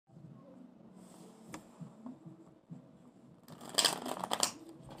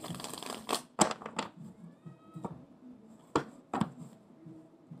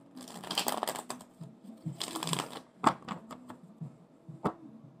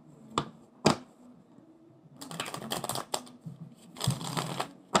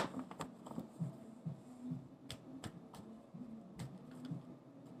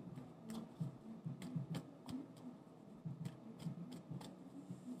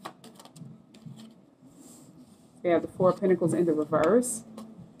You have the Four of Pentacles in the reverse.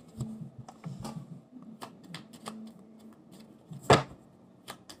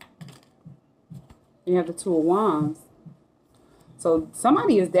 You have the Two of Wands. So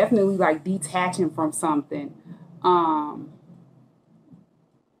somebody is definitely like detaching from something.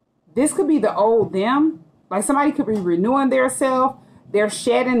 This could be the old them. Like somebody could be renewing their self. They're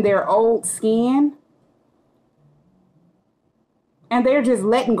shedding their old skin. And they're just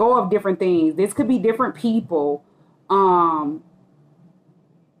letting go of different things. This could be different people.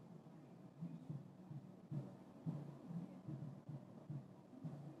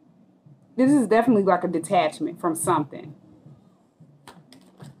 This is definitely like a detachment from something.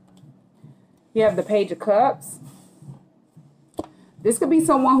 You have the Page of Cups. This could be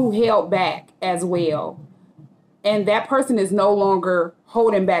someone who held back as well. And that person is no longer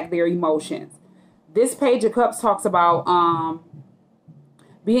holding back their emotions. This Page of Cups talks about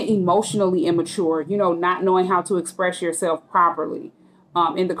being emotionally immature. You know, not knowing how to express yourself properly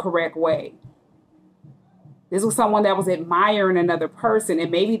in the correct way. This was someone that was admiring another person.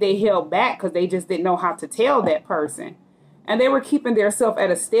 And maybe they held back because they just didn't know how to tell that person. And they were keeping themselves at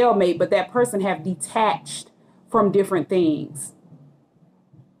a stalemate. But that person have detached from different things.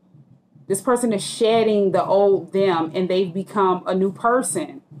 This person is shedding the old them and they've become a new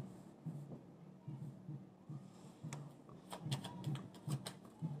person.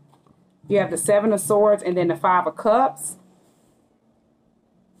 You have the Seven of Swords and then the Five of Cups.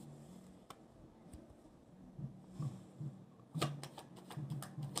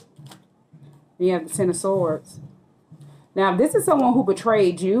 You have the Ten of Swords. Now, if this is someone who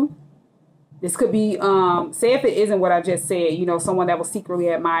betrayed you, this could be, say if it isn't what I just said, you know, someone that was secretly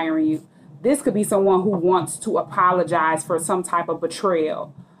admiring you. This could be someone who wants to apologize for some type of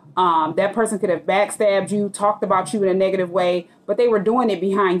betrayal. That person could have backstabbed you, talked about you in a negative way, but they were doing it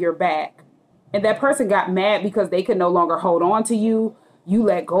behind your back. And that person got mad because they could no longer hold on to you. You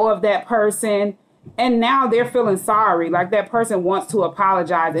let go of that person. And now they're feeling sorry. Like that person wants to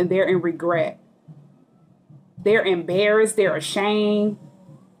apologize and they're in regret. They're embarrassed. They're ashamed.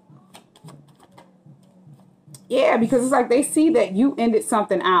 Yeah, because it's like they see that you ended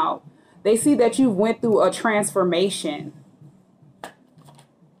something out. They see that you went through a transformation.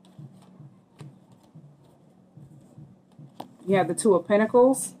 You have the Two of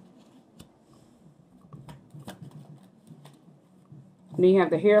Pentacles. And then you have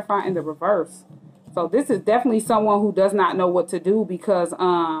the Hierophant in the reverse. So this is definitely someone who does not know what to do because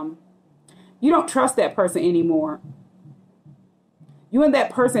you don't trust that person anymore. You and that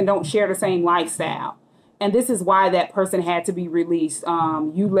person don't share the same lifestyle. And this is why that person had to be released.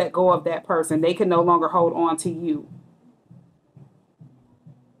 You let go of that person. They can no longer hold on to you.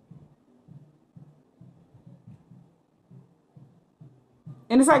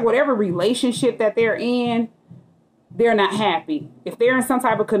 And it's like whatever relationship that they're in, they're not happy. If they're in some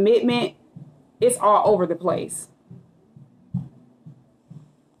type of commitment, it's all over the place.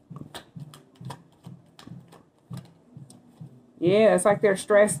 Yeah, it's like they're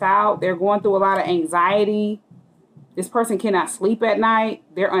stressed out. They're going through a lot of anxiety. This person cannot sleep at night.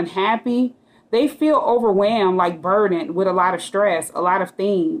 They're unhappy. They feel overwhelmed, like burdened with a lot of stress, a lot of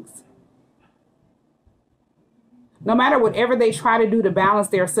things. No matter whatever they try to do to balance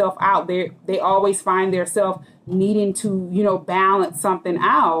their self out, they always find their self needing to, you know, balance something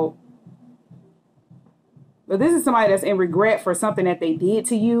out. But this is somebody that's in regret for something that they did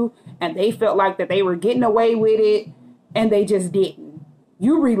to you, and they felt like that they were getting away with it. And they just didn't.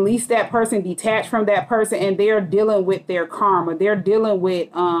 You release that person, detach from that person, and they're dealing with their karma. They're dealing with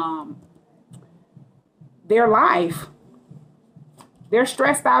their life. They're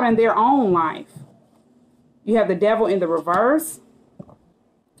stressed out in their own life. You have the Devil in the reverse.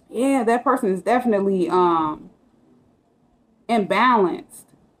 Yeah, that person is definitely imbalanced.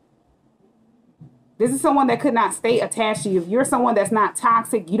 This is someone that could not stay attached to you. If you're someone that's not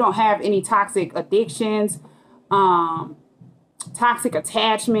toxic, you don't have any toxic addictions, toxic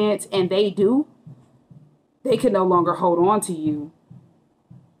attachments, and they do, they can no longer hold on to you.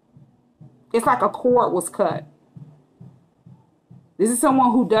 It's like a cord was cut. This is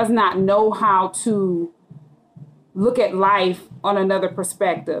someone who does not know how to look at life on another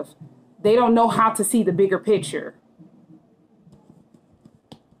perspective. They don't know how to see the bigger picture.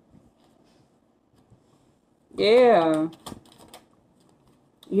 Yeah.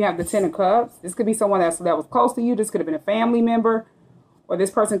 You have the Ten of Cups. This could be someone that was close to you. This could have been a family member. Or this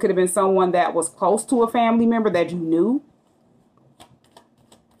person could have been someone that was close to a family member that you knew.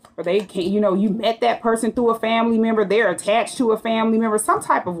 Or they can, you know, you met that person through a family member. They're attached to a family member, some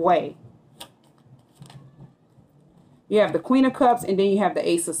type of way. You have the Queen of Cups, and then you have the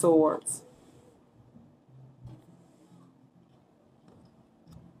Ace of Swords.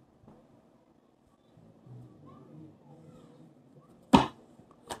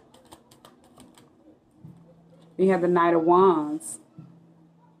 You have the Knight of Wands.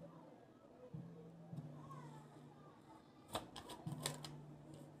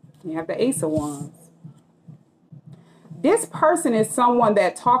 You have the Ace of Wands. This person is someone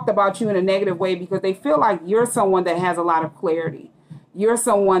that talked about you in a negative way because they feel like you're someone that has a lot of clarity. You're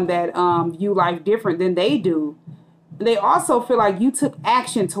someone that view life different than they do. They also feel like you took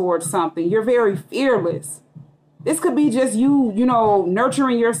action towards something. You're very fearless. This could be just you, you know,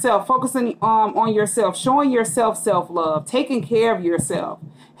 nurturing yourself, focusing on yourself, showing yourself self-love, taking care of yourself,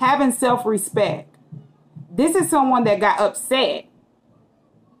 having self-respect. This is someone that got upset.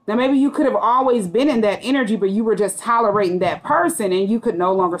 Now, maybe you could have always been in that energy, but you were just tolerating that person and you could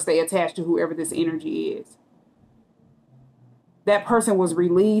no longer stay attached to whoever this energy is. That person was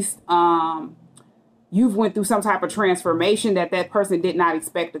released. You've went through some type of transformation that that person did not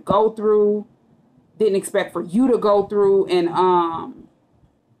expect to go through, didn't expect for you to go through. And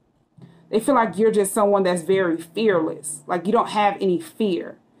they feel like you're just someone that's very fearless. Like you don't have any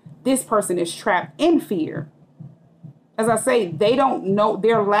fear. This person is trapped in fear. As I say, they don't know,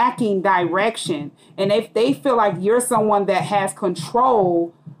 they're lacking direction. And if they feel like you're someone that has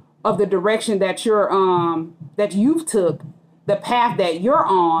control of the direction that you're, that you've took, the path that you're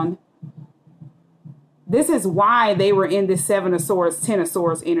on, this is why they were in this 7 of Swords, 10 of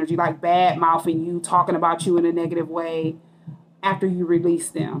Swords energy, like bad mouthing you, talking about you in a negative way after you release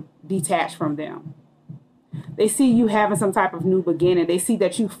them, detach from them. They see you having some type of new beginning. They see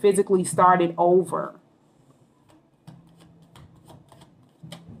that you physically started over.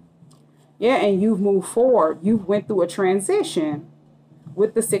 Yeah, and you've moved forward. You've went through a transition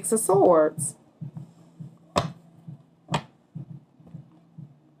with the 6 of Swords.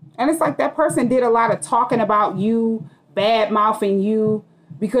 And it's like that person did a lot of talking about you, bad mouthing you,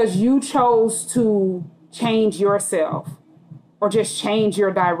 because you chose to change yourself or just change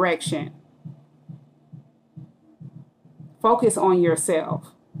your direction. Focus on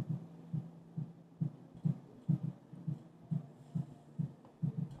yourself.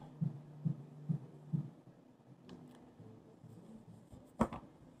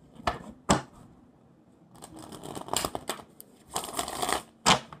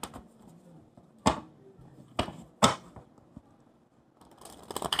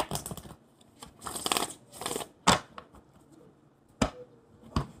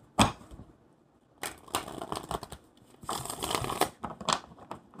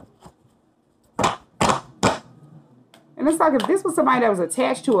 And it's like if this was somebody that was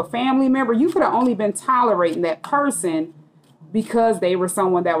attached to a family member, you could have only been tolerating that person because they were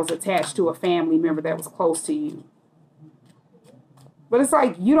someone that was attached to a family member that was close to you. But it's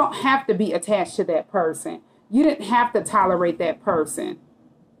like you don't have to be attached to that person. You didn't have to tolerate that person.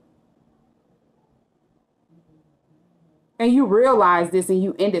 And you realized this and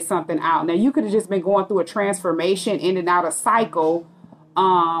you ended something out. Now, you could have just been going through a transformation, ending out a cycle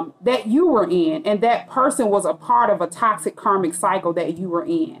that you were in, and that person was a part of a toxic karmic cycle that you were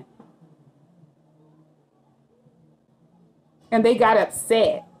in, and they got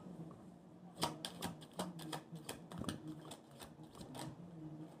upset.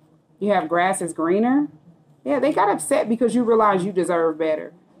 You have grass is greener. Yeah, they got upset because you realized you deserve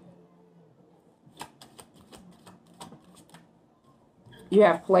better. You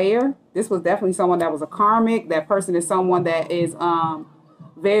have player. This was definitely someone that was a karmic. That person is someone that is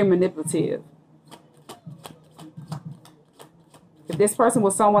very manipulative. If this person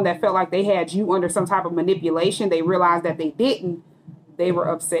was someone that felt like they had you under some type of manipulation, they realized that they didn't, they were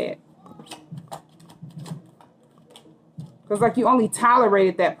upset. Because like you only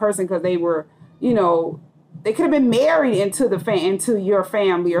tolerated that person because they were, you know, they could have been married into your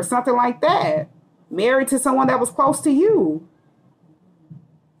family or something like that. Married to someone that was close to you.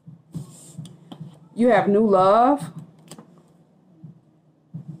 You have new love.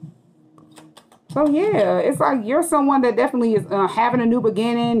 So yeah, it's like you're someone that definitely is having a new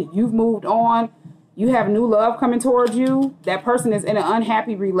beginning. You've moved on. You have new love coming towards you. That person is in an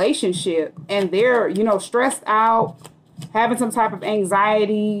unhappy relationship and they're, you know, stressed out, having some type of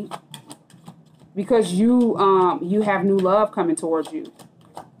anxiety because you have new love coming towards you.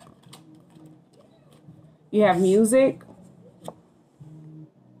 You have music.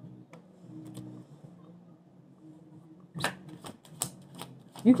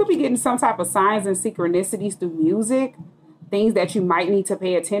 You could be getting some type of signs and synchronicities through music, things that you might need to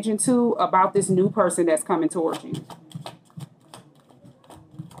pay attention to about this new person that's coming towards you.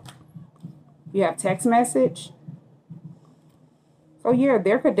 You have text message. So yeah,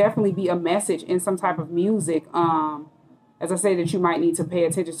 there could definitely be a message in some type of music, as I say, that you might need to pay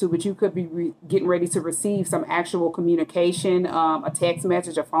attention to, but you could be getting ready to receive some actual communication, a text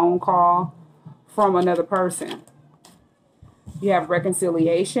message, a phone call from another person. You have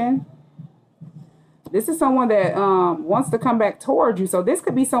reconciliation. This is someone that wants to come back toward you. So this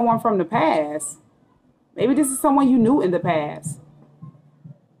could be someone from the past. Maybe this is someone you knew in the past.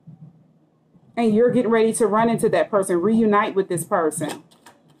 And you're getting ready to run into that person, reunite with this person.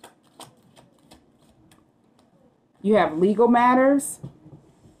 You have legal matters.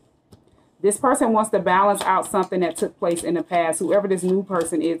 This person wants to balance out something that took place in the past, whoever this new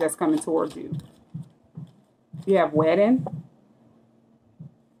person is that's coming towards you. You have wedding.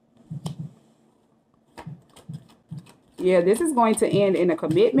 Yeah, this is going to end in a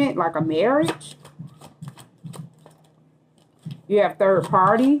commitment, like a marriage. You have third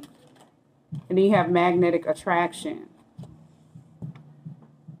party. And then you have magnetic attraction.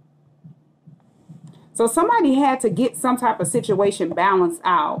 So somebody had to get some type of situation balanced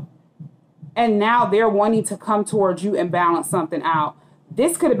out. And now they're wanting to come towards you and balance something out.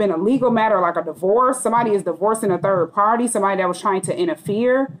 This could have been a legal matter, like a divorce. Somebody is divorcing a third party. Somebody that was trying to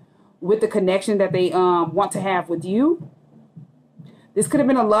interfere with the connection that they want to have with you. This could have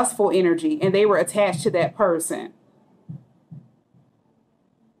been a lustful energy, and they were attached to that person.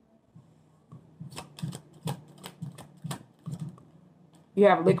 You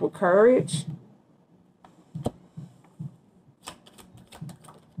have liquid courage.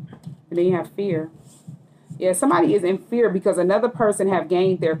 And then you have fear. Yeah, somebody is in fear because another person have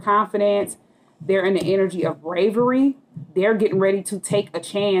gained their confidence. They're in the energy of bravery. They're getting ready to take a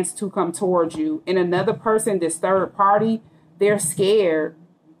chance to come towards you. And another person, this third party, they're scared.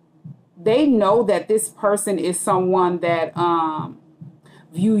 They know that this person is someone that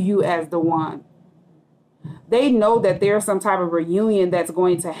view you as the one. They know that there's some type of reunion that's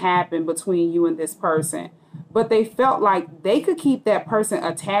going to happen between you and this person. But they felt like they could keep that person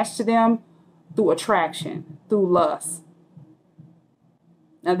attached to them through attraction, through lust.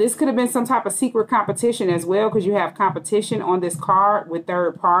 Now, this could have been some type of secret competition as well, because you have competition on this card with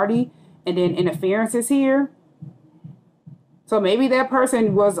third party, and then interference is here. So maybe that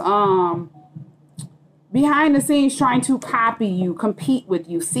person was behind the scenes trying to copy you, compete with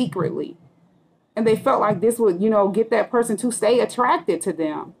you secretly. And they felt like this would, get that person to stay attracted to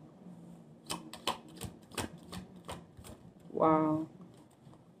them. Wow.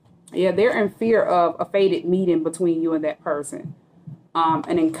 Yeah, they're in fear of a fated meeting between you and that person.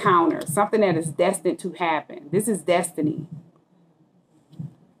 An encounter, something that is destined to happen. This is destiny.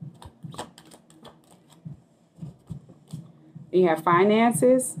 You have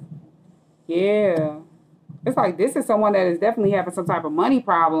finances. Yeah. It's like this is someone that is definitely having some type of money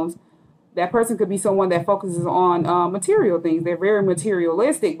problems. That person could be someone that focuses on material things. They're very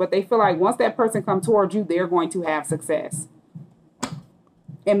materialistic, but they feel like once that person comes towards you, they're going to have success.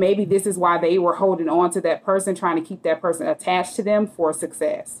 And maybe this is why they were holding on to that person, trying to keep that person attached to them for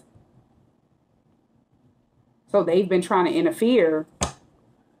success. So they've been trying to interfere.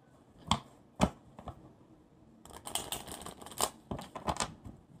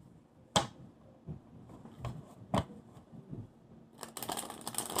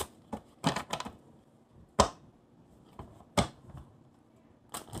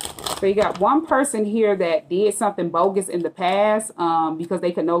 So you got one person here that did something bogus in the past because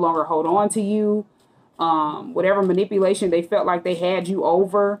they could no longer hold on to you. Whatever manipulation they felt like they had you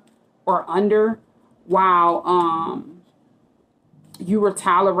over or under while you were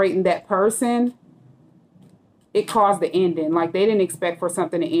tolerating that person. It caused the ending. Like they didn't expect for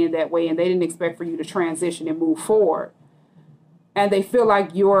something to end that way, and they didn't expect for you to transition and move forward. And they feel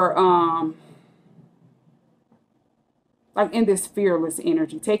like you're like in this fearless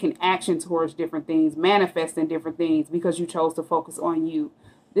energy, taking action towards different things, manifesting different things because you chose to focus on you.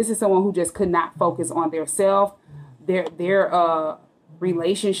 This is someone who just could not focus on their self. Their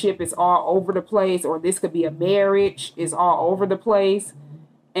relationship is all over the place, or this could be a marriage is all over the place.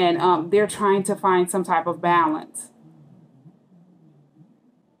 And they're trying to find some type of balance.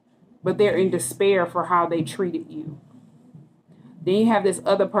 But they're in despair for how they treated you. Then you have this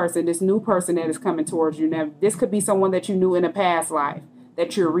other person, this new person that is coming towards you. Now, this could be someone that you knew in a past life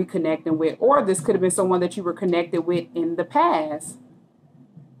that you're reconnecting with. Or this could have been someone that you were connected with in the past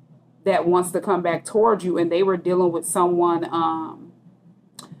that wants to come back towards you. And they were dealing with someone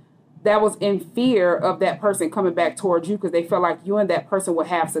that was in fear of that person coming back towards you because they felt like you and that person would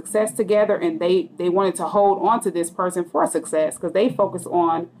have success together. And they wanted to hold on to this person for success because they focus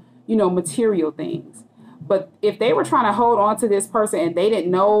on, material things. But if they were trying to hold on to this person and they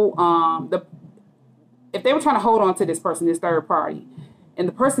didn't know if they were trying to hold on to this person, this third party, and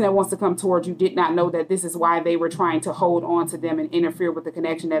the person that wants to come towards you did not know that this is why they were trying to hold on to them and interfere with the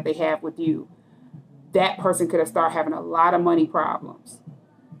connection that they have with you, that person could have started having a lot of money problems.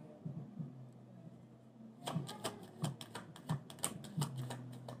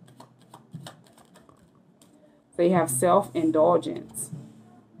 They have self-indulgence.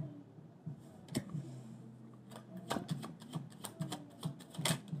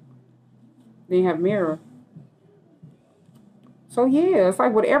 They have mirror. So yeah, it's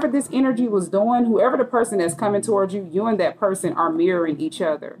like whatever this energy was doing, whoever the person that's coming towards you, you and that person are mirroring each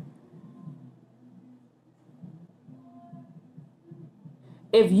other.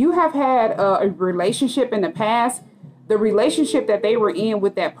 If you have had a relationship in the past, the relationship that they were in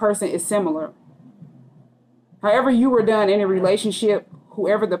with that person is similar. However you were done in a relationship,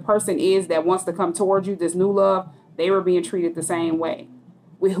 whoever the person is that wants to come towards you, this new love, they were being treated the same way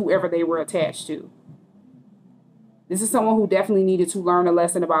with whoever they were attached to. This is someone who definitely needed to learn a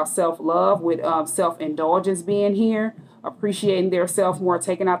lesson about self-love, with self-indulgence being here, appreciating their self more,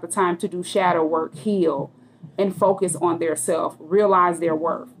 taking out the time to do shadow work, heal, and focus on their self, realize their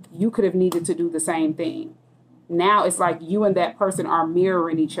worth. You could have needed to do the same thing. Now it's like you and that person are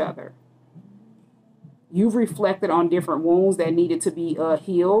mirroring each other. You've reflected on different wounds that needed to be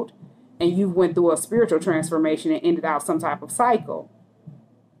healed, and you went through a spiritual transformation and ended out some type of cycle.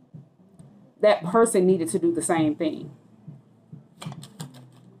 That person needed to do the same thing.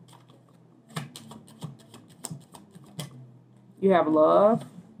 You have love.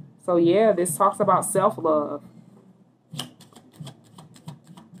 So yeah, this talks about self-love.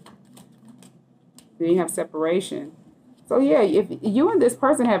 Then you have separation. So yeah, if you and this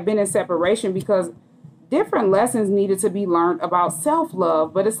person have been in separation because different lessons needed to be learned about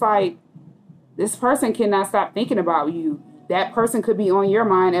self-love, but it's like this person cannot stop thinking about you. That person could be on your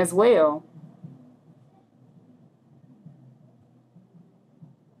mind as well.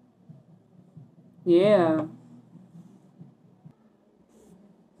 Yeah.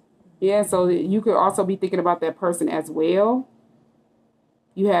 Yeah, so you could also be thinking about that person as well.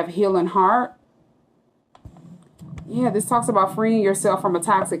 You have healing heart. Yeah, this talks about freeing yourself from a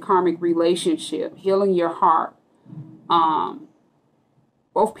toxic karmic relationship, healing your heart.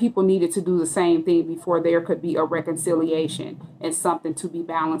 Both people needed to do the same thing before there could be a reconciliation and something to be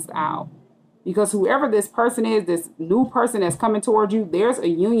balanced out. Because whoever this person is, this new person that's coming toward you, there's a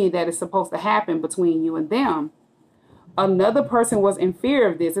union that is supposed to happen between you and them. Another person was in fear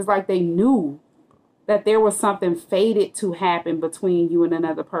of this. It's like they knew that there was something fated to happen between you and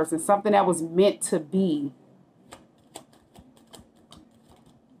another person, something that was meant to be.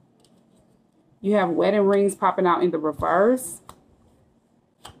 You have wedding rings popping out in the reverse.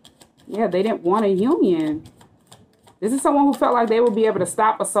 Yeah, they didn't want a union. This is someone who felt like they would be able to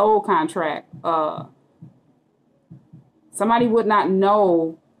stop a soul contract. Somebody would not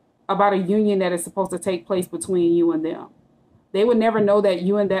know about a union that is supposed to take place between you and them. They would never know that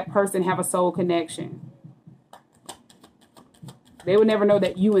you and that person have a soul connection. They would never know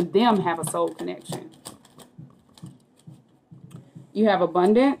that you and them have a soul connection. You have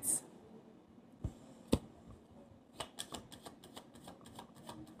abundance.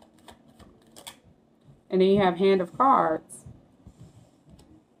 And then you have Hand of Cards.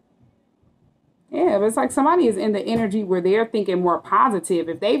 Yeah, but it's like somebody is in the energy where they're thinking more positive.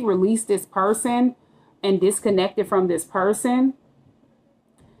 If they've released this person and disconnected from this person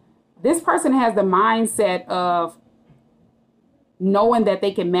has the mindset of knowing that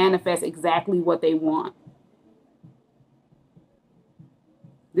they can manifest exactly what they want.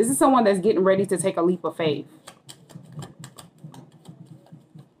 This is someone that's getting ready to take a leap of faith.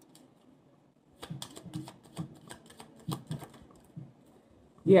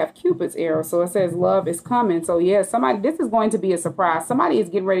 You have Cupid's arrow. So it says love is coming. So yeah, this is going to be a surprise. Somebody is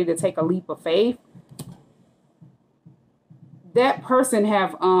getting ready to take a leap of faith. That person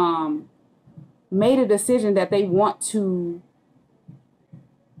have made a decision that they want to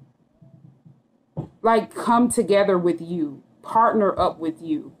like come together with you, partner up with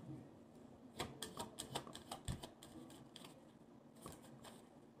you.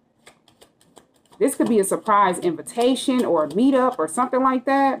 This could be a surprise invitation or a meetup or something like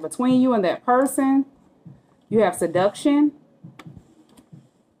that between you and that person. You have seduction.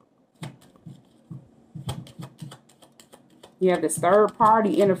 You have this third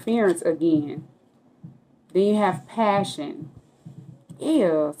party interference again. Then you have passion.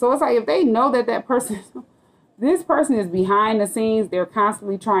 Yeah. So it's like if they know that this person is behind the scenes, they're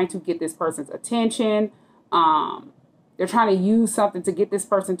constantly trying to get this person's attention. They're trying to use something to get this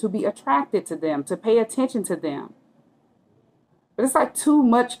person to be attracted to them, to pay attention to them. But it's like too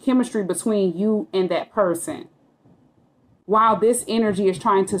much chemistry between you and that person, while this energy is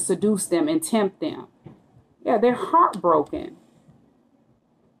trying to seduce them and tempt them. Yeah, they're heartbroken.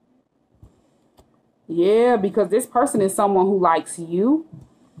 Yeah, because this person is someone who likes you.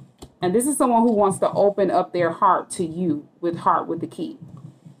 And this is someone who wants to open up their heart to you with heart with the key.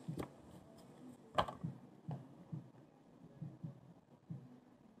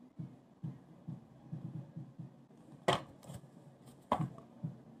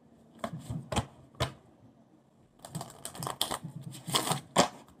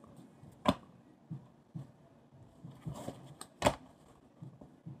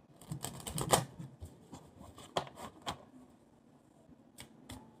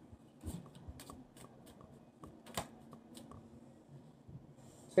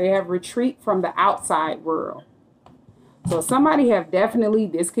 So you have retreat from the outside world. So somebody have definitely,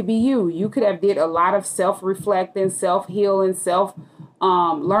 this could be you. You could have did a lot of self-reflecting, self-healing,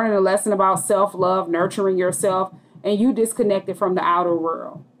 learning a lesson about self-love, nurturing yourself, and you disconnected from the outer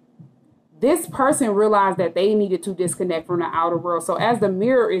world. This person realized that they needed to disconnect from the outer world. So as the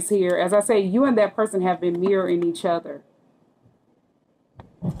mirror is here, as I say, you and that person have been mirroring each other.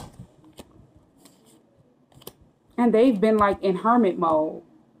 And they've been like in hermit mode.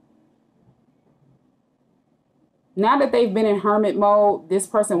 Now that they've been in hermit mode, this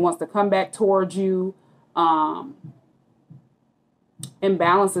person wants to come back towards you and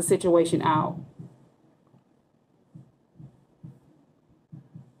balance the situation out.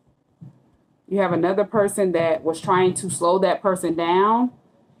 You have another person that was trying to slow that person down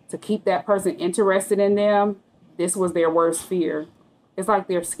to keep that person interested in them. This was their worst fear. It's like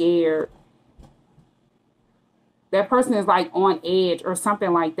they're scared. That person is like on edge or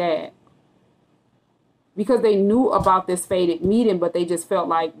something like that. Because they knew about this fated meeting, but they just felt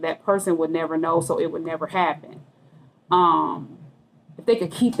like that person would never know, so it would never happen. If they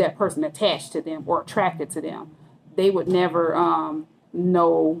could keep that person attached to them or attracted to them, they would never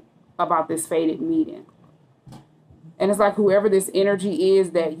know about this fated meeting. And it's like whoever this energy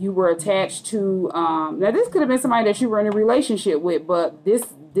is that you were attached to, now this could have been somebody that you were in a relationship with, but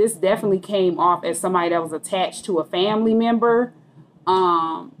this definitely came off as somebody that was attached to a family member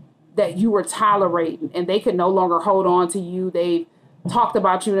that you were tolerating, and they could no longer hold on to you. They talked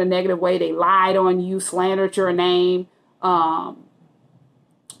about you in a negative way. They lied on you, slandered your name,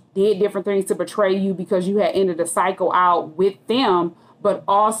 did different things to betray you because you had ended a cycle out with them, but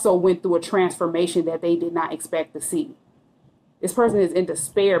also went through a transformation that they did not expect to see. This person is in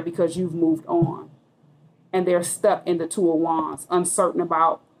despair because you've moved on. And they're stuck in the Two of Wands, uncertain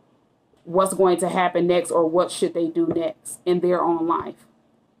about what's going to happen next or what should they do next in their own life.